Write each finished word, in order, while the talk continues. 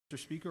Mr.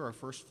 Speaker, our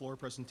first floor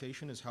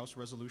presentation is House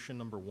Resolution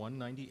number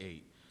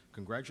 198,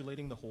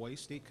 congratulating the Hawaii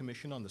State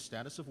Commission on the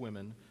Status of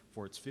Women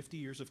for its 50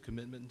 years of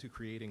commitment to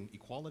creating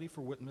equality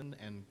for women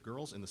and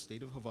girls in the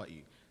state of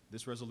Hawaii.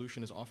 This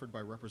resolution is offered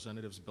by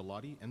Representatives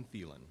Belatti and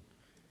Thielen.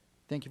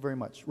 Thank you very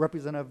much.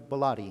 Representative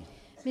Belatti.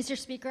 Mr.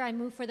 Speaker, I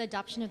move for the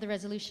adoption of the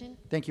resolution.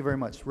 Thank you very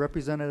much.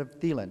 Representative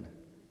Thielen.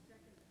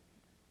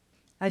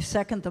 I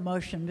second the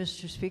motion,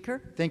 Mr. Speaker.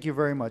 Thank you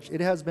very much.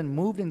 It has been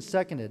moved and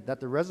seconded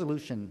that the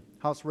resolution,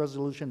 House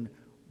Resolution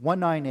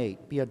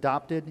 198, be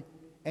adopted.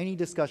 Any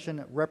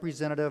discussion?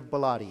 Representative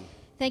Belatti.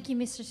 Thank you,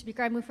 Mr.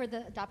 Speaker. I move for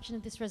the adoption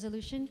of this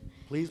resolution.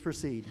 Please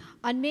proceed.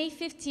 On May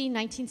 15,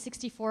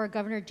 1964,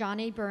 Governor John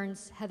A.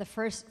 Burns had the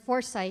first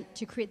foresight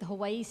to create the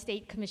Hawaii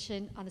State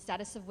Commission on the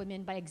Status of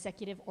Women by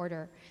executive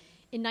order.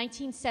 In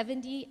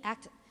 1970,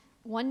 Act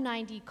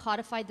 190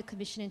 codified the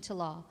commission into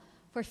law.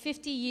 For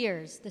 50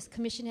 years, this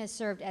commission has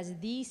served as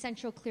the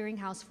central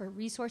clearinghouse for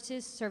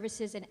resources,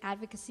 services, and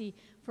advocacy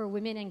for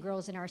women and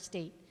girls in our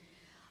state.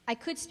 I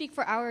could speak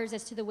for hours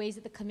as to the ways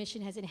that the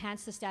commission has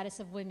enhanced the status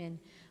of women,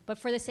 but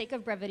for the sake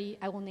of brevity,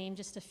 I will name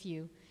just a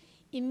few.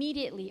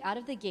 Immediately out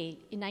of the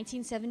gate, in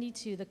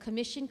 1972, the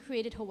commission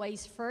created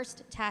Hawaii's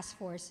first task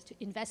force to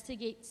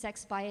investigate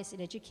sex bias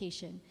in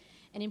education,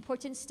 an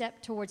important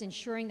step towards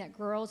ensuring that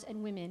girls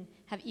and women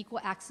have equal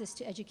access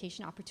to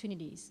education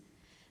opportunities.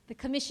 The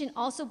commission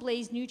also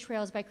blazed new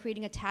trails by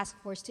creating a task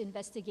force to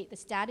investigate the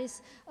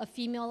status of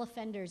female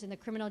offenders in the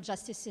criminal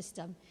justice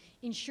system,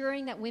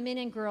 ensuring that women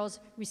and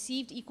girls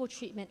received equal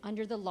treatment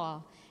under the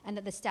law and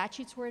that the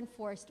statutes were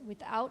enforced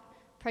without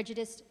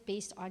prejudice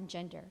based on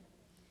gender.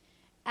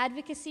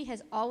 Advocacy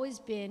has always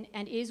been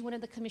and is one of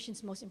the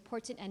commission's most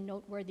important and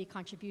noteworthy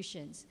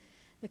contributions.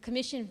 The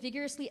commission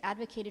vigorously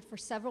advocated for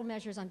several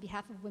measures on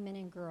behalf of women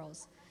and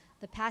girls.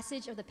 The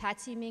passage of the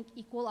Patsy Mink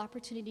Equal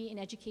Opportunity in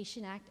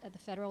Education Act at the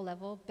federal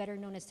level, better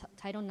known as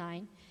Title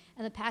IX,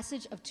 and the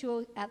passage of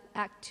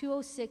Act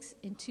 206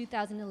 in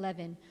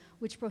 2011,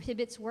 which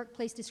prohibits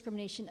workplace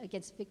discrimination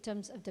against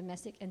victims of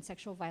domestic and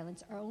sexual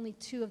violence, are only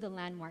two of the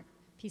landmark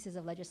pieces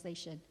of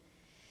legislation.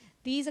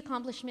 These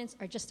accomplishments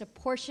are just a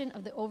portion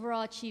of the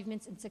overall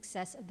achievements and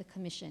success of the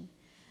Commission.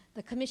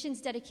 The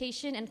Commission's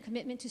dedication and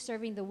commitment to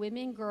serving the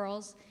women,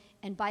 girls,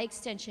 and by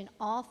extension,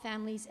 all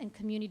families and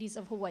communities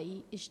of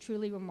Hawaii is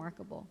truly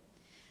remarkable.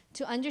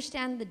 To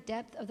understand the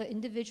depth of the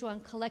individual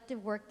and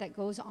collective work that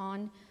goes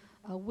on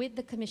with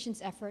the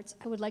Commission's efforts,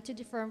 I would like to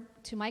defer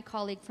to my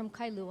colleague from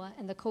Kailua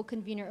and the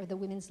co-convener of the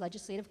Women's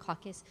Legislative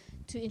Caucus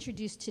to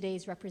introduce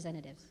today's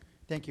representatives.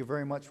 Thank you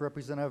very much,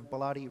 Representative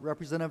Belatti.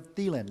 Representative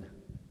Thielen.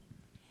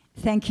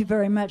 Thank you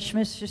very much,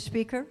 Mr.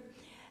 Speaker.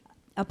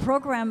 A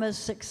program as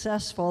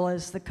successful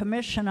as the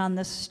Commission on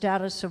the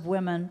Status of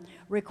Women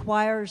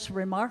requires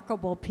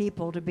remarkable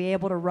people to be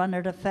able to run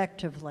it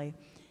effectively.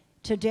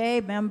 Today,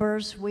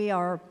 members, we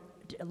are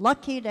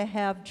lucky to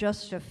have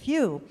just a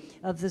few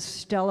of the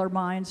stellar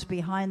minds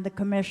behind the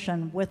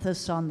Commission with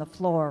us on the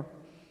floor.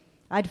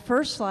 I'd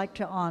first like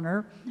to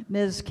honor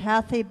Ms.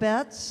 Cathy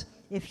Betts.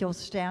 If you'll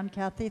stand,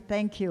 Cathy,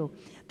 thank you.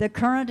 The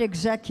current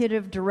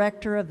Executive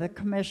Director of the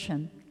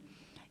Commission.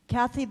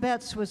 Cathy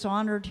Betts was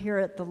honored here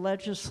at the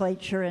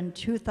legislature in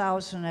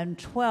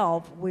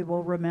 2012, we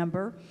will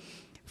remember,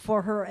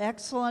 for her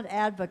excellent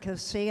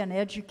advocacy and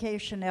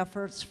education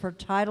efforts for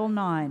Title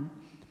IX,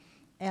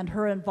 and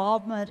her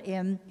involvement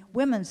in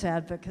women's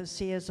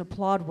advocacy is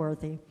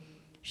applaud-worthy.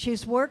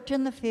 She's worked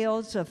in the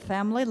fields of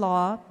family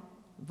law,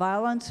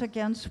 violence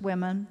against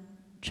women,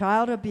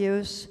 child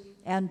abuse,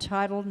 and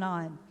Title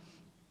IX.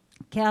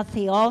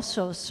 Cathy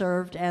also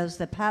served as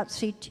the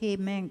Patsy T.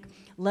 Mink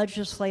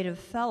Legislative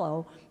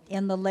Fellow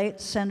in the late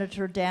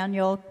Senator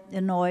Daniel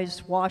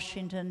Inouye's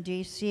Washington,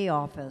 D.C.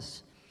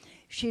 office.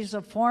 She's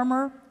a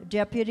former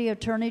Deputy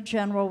Attorney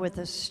General with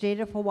the State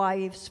of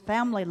Hawaii's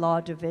Family Law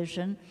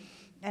Division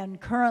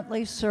and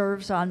currently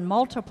serves on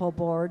multiple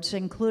boards,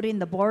 including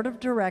the Board of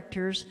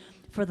Directors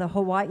for the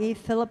Hawaii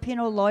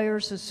Filipino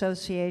Lawyers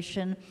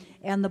Association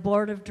and the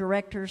Board of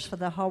Directors for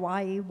the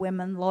Hawai'i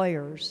Women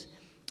Lawyers.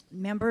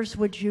 Members,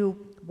 would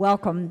you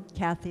welcome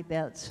Cathy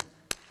Betts?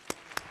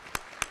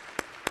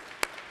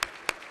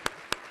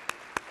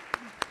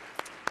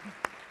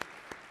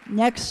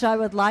 Next, I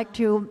would like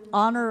to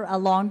honor a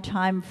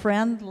longtime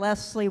friend,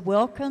 Leslie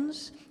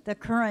Wilkins, the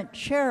current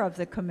chair of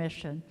the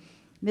Commission.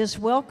 Ms.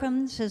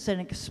 Wilkins is an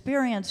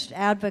experienced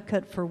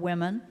advocate for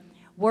women,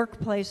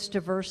 workplace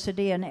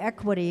diversity, and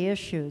equity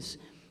issues,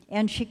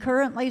 and she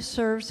currently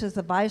serves as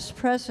the vice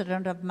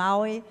president of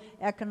Maui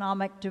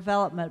Economic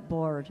Development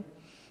Board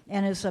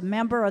and is a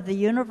member of the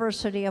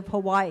University of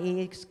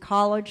Hawaii's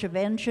College of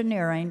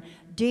Engineering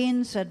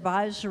Dean's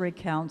Advisory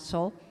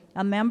Council,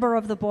 a member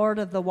of the board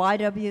of the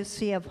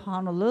YWC of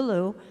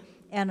Honolulu,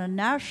 and a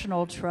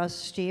national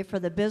trustee for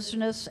the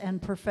Business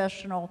and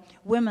Professional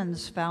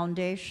Women's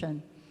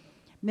Foundation.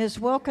 Ms.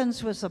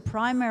 Wilkins was the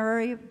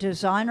primary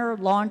designer,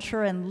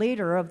 launcher, and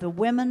leader of the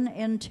Women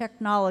in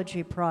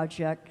Technology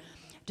project,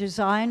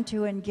 designed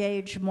to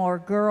engage more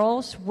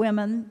girls,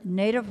 women,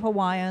 Native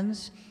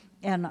Hawaiians,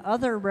 and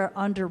other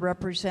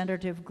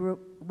underrepresented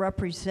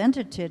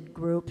represented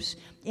groups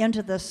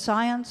into the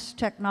science,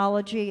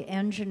 technology,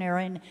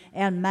 engineering,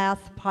 and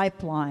math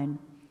pipeline.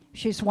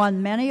 She's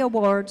won many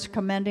awards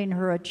commending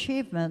her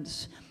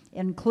achievements,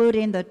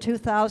 including the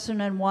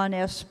 2001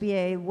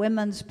 SBA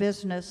Women's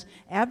Business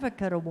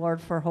Advocate Award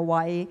for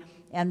Hawaii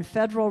and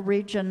Federal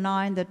Region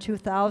 9, the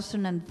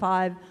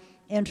 2005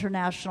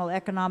 International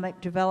Economic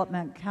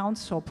Development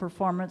Council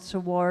Performance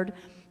Award,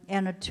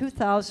 and a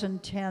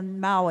 2010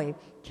 Maui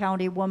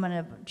County Woman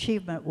of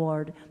Achievement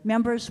Award.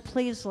 Members,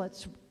 please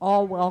let's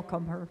all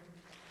welcome her.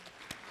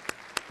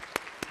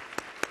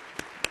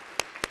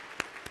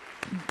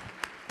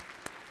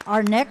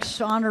 Our next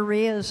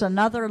honoree is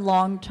another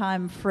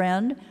longtime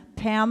friend,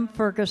 Pam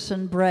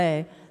Ferguson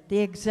Bray, the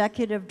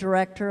Executive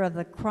Director of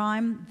the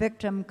Crime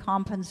Victim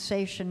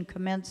Compensation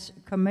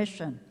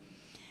Commission.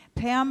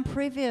 Pam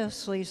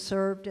previously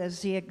served as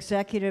the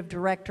Executive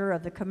Director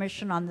of the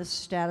Commission on the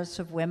Status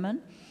of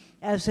Women,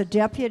 as a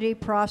Deputy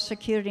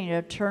Prosecuting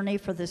Attorney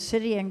for the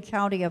City and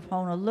County of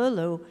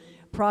Honolulu,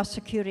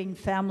 prosecuting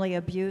family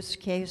abuse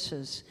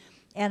cases,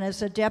 and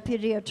as a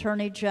Deputy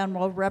Attorney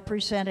General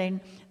representing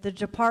the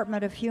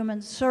Department of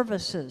Human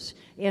Services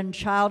in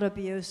child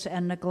abuse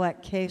and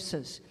neglect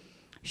cases.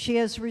 She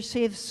has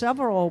received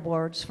several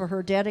awards for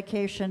her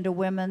dedication to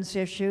women's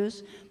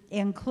issues,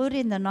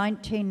 including the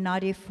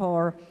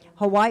 1994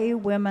 Hawai'i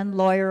Women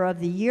Lawyer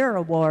of the Year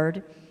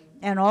Award,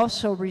 and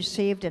also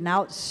received an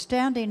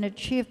Outstanding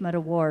Achievement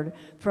Award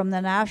from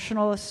the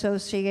National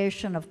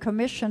Association of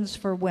Commissions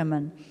for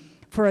Women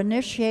for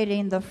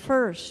initiating the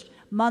first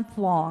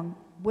month-long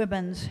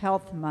Women's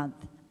Health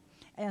Month.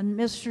 And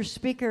Mr.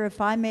 Speaker,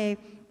 if I may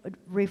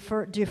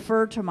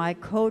defer to my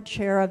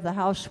co-chair of the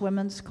House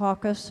Women's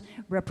Caucus,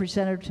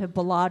 Representative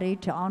Belatti,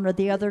 to honor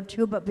the other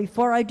two. But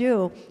before I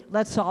do,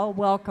 let's all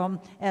welcome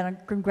and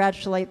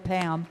congratulate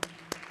Pam.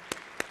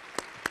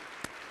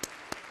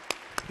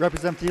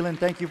 Representative Thielen,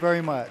 thank you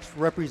very much.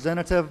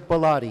 Representative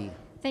Belatti.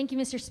 Thank you,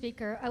 Mr.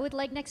 Speaker. I would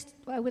next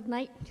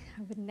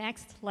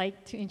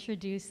like to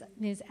introduce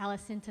Ms.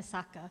 Allison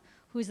Tasaka,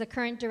 who is the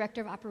current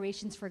Director of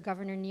Operations for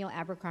Governor Neil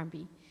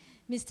Abercrombie.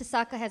 Ms.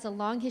 Tasaka has a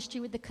long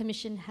history with the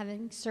Commission,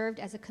 having served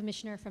as a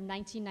Commissioner from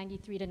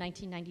 1993 to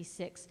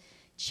 1996,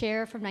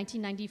 Chair from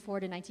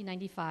 1994 to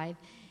 1995,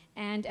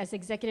 and as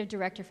Executive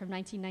Director from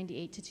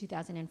 1998 to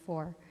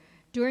 2004.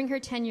 During her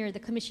tenure, the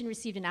Commission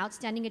received an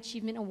Outstanding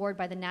Achievement Award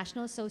by the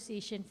National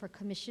Association for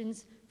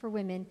Commissions for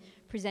Women,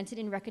 presented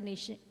in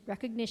recognition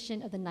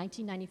of the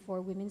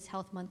 1994 Women's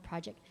Health Month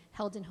project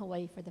held in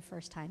Hawaii for the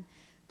first time.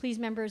 Please,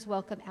 members,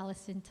 welcome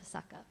Allison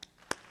Tasaka.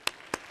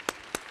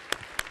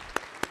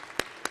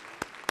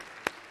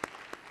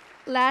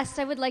 Last,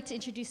 I would like to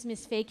introduce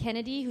Ms. Faye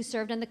Kennedy, who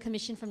served on the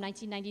Commission from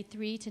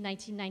 1993 to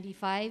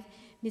 1995.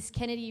 Ms.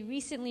 Kennedy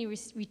recently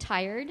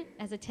retired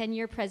as a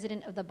 10-year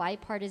president of the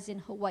bipartisan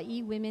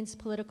Hawaii Women's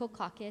Political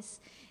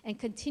Caucus and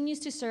continues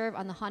to serve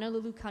on the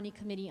Honolulu County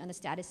Committee on the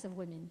Status of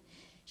Women.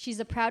 She's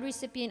a proud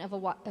recipient of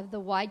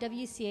the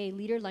YWCA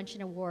Leader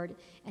Luncheon Award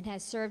and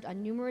has served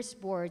on numerous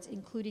boards,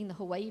 including the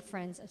Hawaii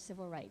Friends of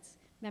Civil Rights.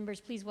 Members,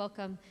 please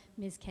welcome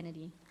Ms.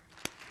 Kennedy.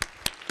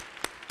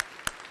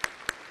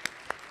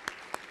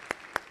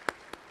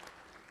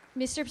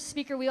 Mr.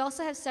 Speaker, we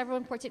also have several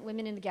important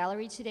women in the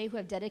gallery today who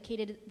have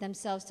dedicated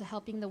themselves to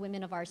helping the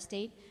women of our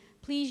state.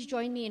 Please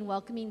join me in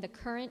welcoming the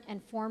current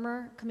and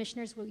former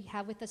commissioners we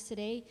have with us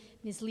today,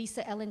 Ms.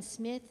 Lisa Ellen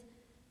Smith,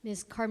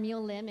 Ms.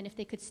 Carmel Lim, and if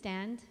they could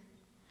stand,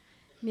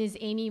 Ms.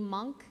 Amy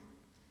Monk,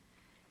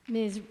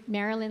 Ms.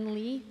 Marilyn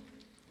Lee,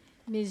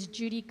 Ms.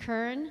 Judy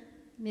Kern,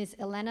 Ms.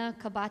 Elena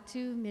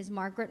Kabatu, Ms.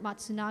 Margaret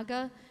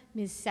Matsunaga,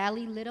 Ms.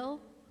 Sally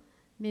Little,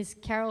 Ms.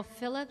 Carol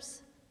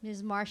Phillips,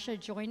 Ms. Marcia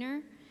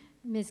Joyner,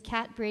 Ms.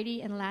 Kat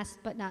Brady, and last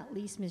but not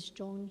least, Ms.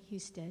 Joan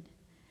Husted.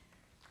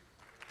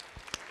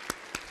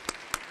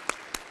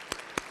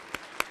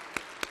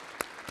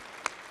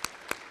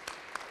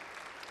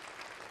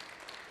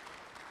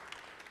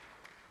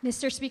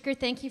 Mr. Speaker,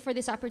 thank you for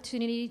this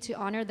opportunity to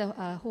honor the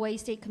Hawaii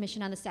State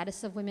Commission on the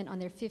Status of Women on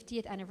their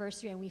 50th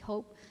anniversary, and we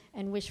hope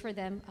and wish for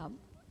them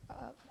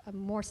a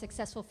more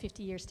successful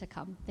 50 years to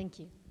come. Thank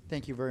you.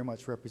 Thank you very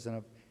much,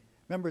 Representative.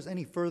 Members,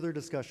 any further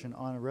discussion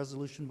on a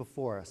resolution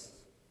before us?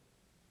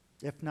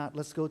 If not,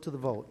 let's go to the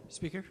vote.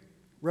 Speaker?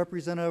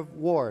 Representative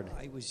Ward.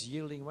 I was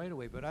yielding right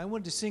away, but I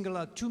wanted to single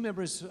out two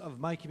members of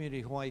my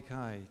community, Hawaii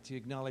Kai, to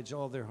acknowledge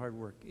all their hard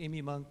work,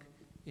 Amy Monk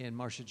and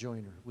Marcia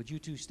Joyner. Would you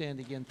two stand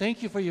again?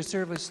 Thank you for your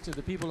service to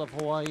the people of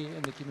Hawaii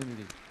and the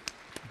community.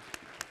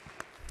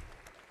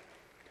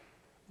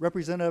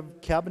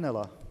 Representative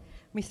Cabanilla.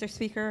 Mr.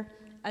 Speaker,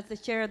 as the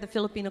chair of the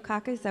Filipino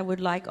Caucus, I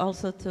would like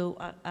also to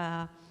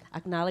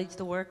acknowledge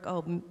the work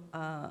of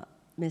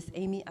Ms.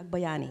 Amy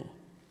Agbayani.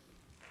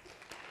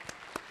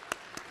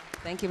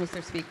 Thank you,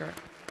 Mr. Speaker.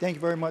 Thank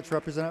you very much,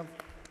 Representative.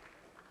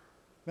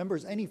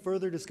 Members, any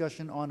further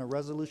discussion on a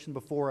resolution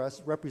before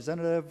us?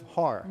 Representative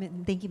Har,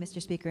 Thank you,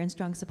 Mr. Speaker. In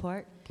strong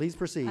support. please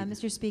proceed.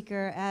 Mr.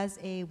 Speaker, as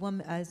a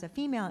woman, as a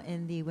female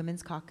in the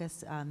Women's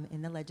Caucus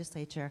in the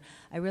legislature,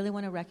 I really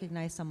want to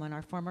recognize someone,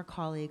 our former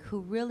colleague,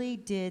 who really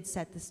did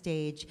set the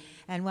stage.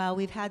 And while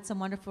we've had some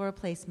wonderful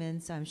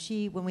replacements,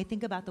 when we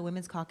think about the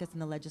Women's Caucus in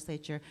the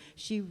legislature,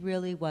 she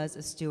really was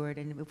a steward.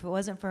 And if it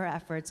wasn't for her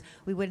efforts,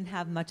 we wouldn't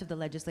have much of the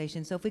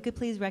legislation. So if we could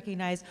please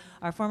recognize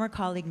our former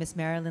colleague, Ms.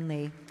 Marilyn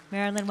Lee.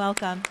 Marilyn,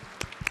 welcome.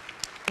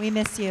 We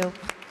miss you.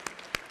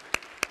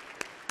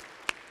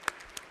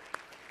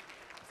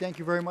 Thank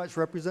you very much,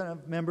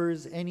 Representative.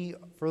 Members, any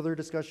further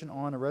discussion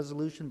on a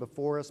resolution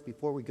before us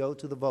before we go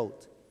to the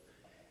vote?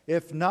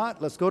 If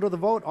not, let's go to the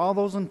vote. All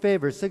those in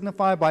favor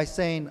signify by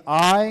saying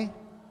aye.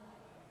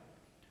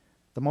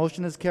 The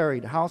motion is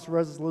carried. House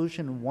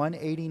Resolution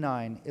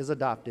 189 is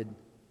adopted.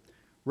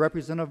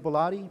 Representative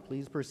Belatti,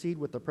 please proceed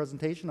with the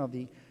presentation of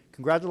the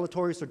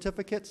congratulatory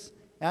certificates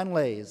and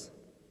lays.